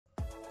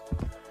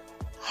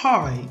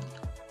Hi,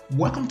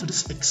 welcome to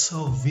this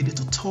Excel video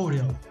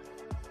tutorial.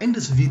 In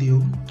this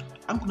video,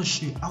 I'm going to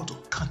show you how to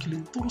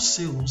calculate total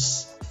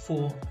sales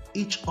for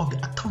each of the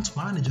account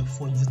manager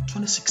for year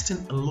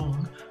 2016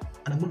 alone,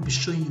 and I'm going to be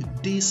showing you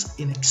this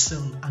in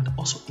Excel and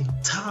also in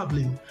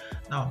Tableau.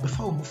 Now,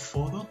 before we move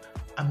further,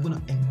 I'm going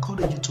to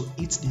encourage you to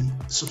hit the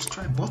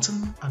subscribe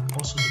button and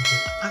also the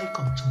bell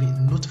icon to be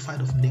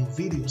notified of new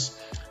videos.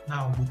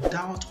 Now,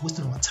 without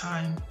wasting our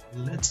time,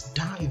 let's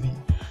dive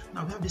in.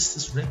 Now, we have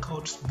this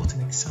record both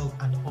in Excel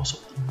and also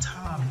in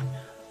Tableau,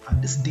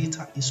 and this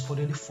data is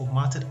already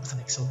formatted as an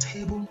Excel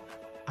table,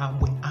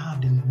 and we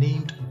have the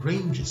named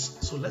ranges.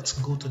 So let's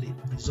go to the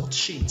result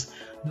sheet.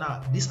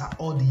 Now, these are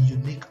all the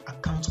unique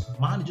account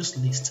managers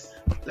list.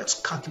 Let's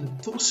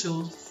calculate total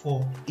sales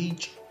for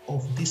each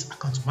of these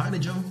account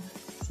manager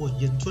for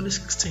year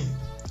 2016.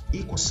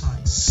 Equal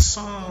sign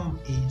sum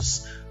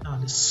is, now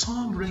the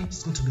sum range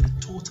is going to be the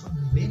total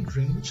named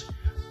range,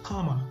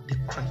 comma, the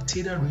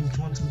criteria range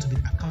one is going to be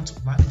account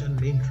manager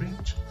named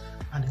range,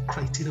 and the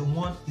criteria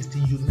one is the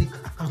unique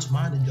account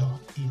manager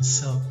in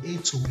cell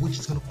A2, which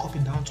is going to copy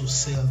down to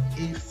cell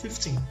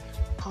A15,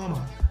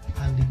 comma,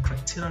 and the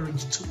criteria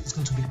range 2 is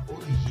going to be the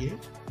whole year.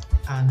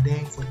 And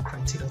then for the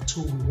criteria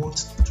 2, we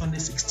want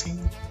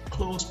 2016,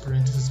 close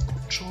parentheses,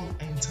 control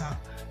enter,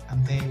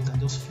 and then you can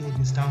just fill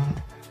this down,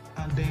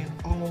 and then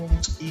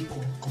alt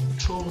equal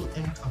control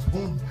enter,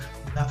 boom,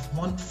 we have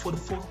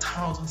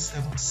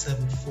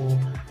 144,774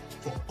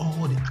 for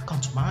all the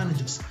account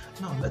managers.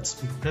 Now let's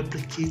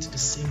replicate the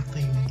same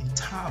thing in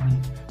Tableau.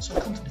 So I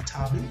come to the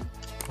Tableau,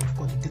 of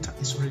course the data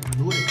is already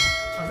loaded.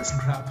 Now let's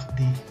grab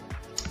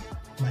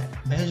my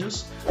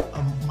measures,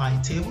 my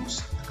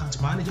tables, account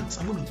managers.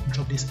 I'm going to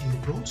drop this in the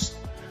rows,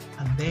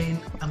 and then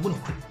I'm going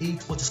to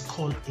create what is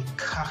called a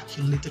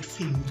calculated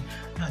field.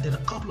 Now there are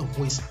a couple of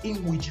ways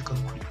in which you can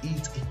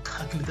create a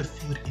calculated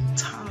field in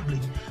Tableau.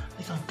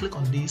 You can click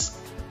on this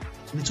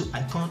little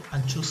icon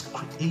and choose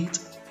create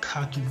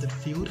calculated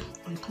field,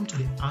 or you come to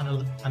the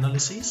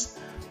analysis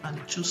and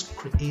choose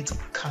create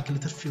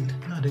calculated field.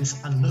 Now there is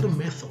another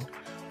method.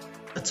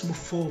 Let's move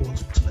forward.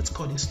 So let's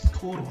call this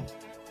total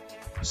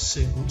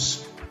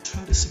sales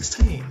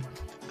 2016,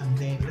 and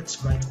then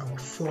let's write our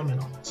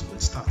formula. So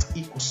let's start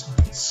equal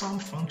sign sum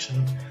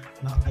function.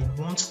 Now I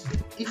want the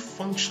if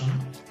function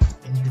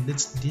and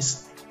delete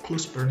this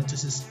close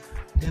parenthesis.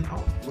 Then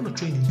I'm going to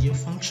train the year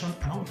function,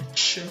 and I want to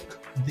check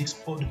this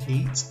other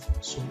dates.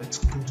 So let's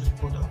go to the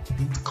other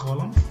date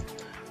column.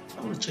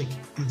 I want to check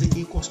is it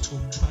equals to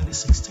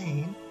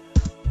 2016.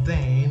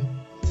 Then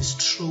it is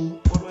true.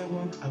 What do I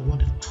want? I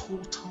want the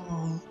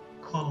total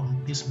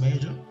column, this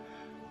measure.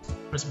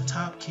 Press my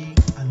tab key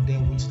and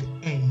then reach the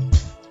end.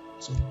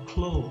 So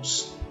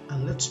close,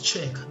 and let's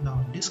check.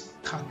 Now this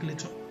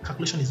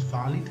calculation is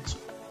valid, so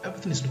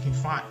everything is looking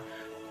fine.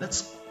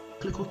 Let's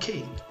click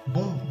OK.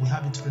 Boom, we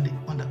have it ready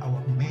under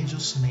our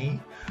measures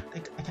name.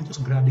 Like I can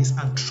just grab this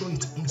and throw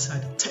it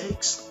inside the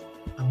text,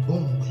 and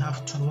boom, we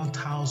have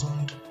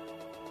 21,000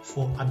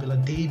 for Abela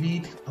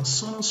David, and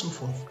so on and so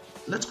forth.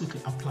 Let's quickly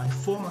apply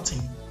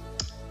formatting.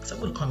 So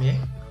I'm going to come here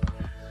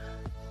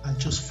and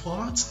choose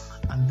format,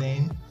 and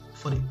then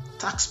for the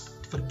tax,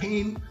 for the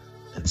pane,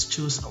 let's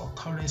choose our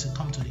currency.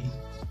 Come to the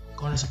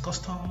currency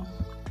custom,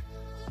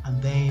 and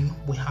then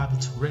we have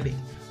it ready.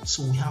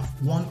 So we have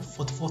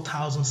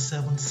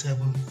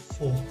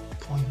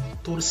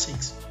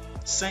 144,774.36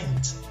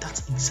 cents.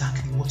 That's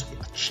exactly what we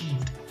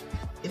achieved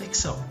in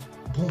Excel.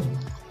 Boom.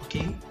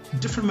 Okay,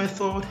 different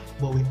method,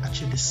 but we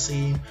achieve the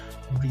same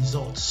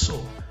result.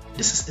 So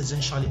this is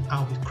essentially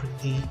how we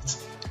create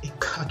a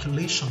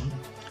calculation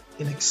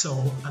in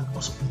Excel and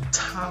also in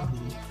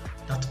Tableau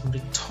that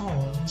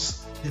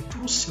returns the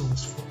total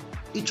sales for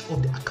each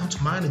of the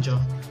account manager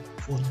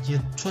for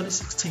year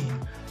 2016.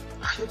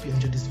 I hope you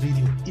enjoyed this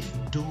video. If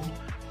you do,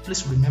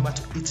 please remember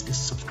to hit the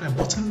subscribe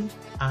button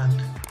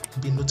and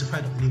be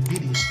notified of new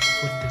videos,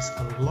 because there's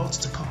a lot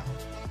to come.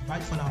 Bye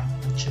for now,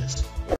 and cheers.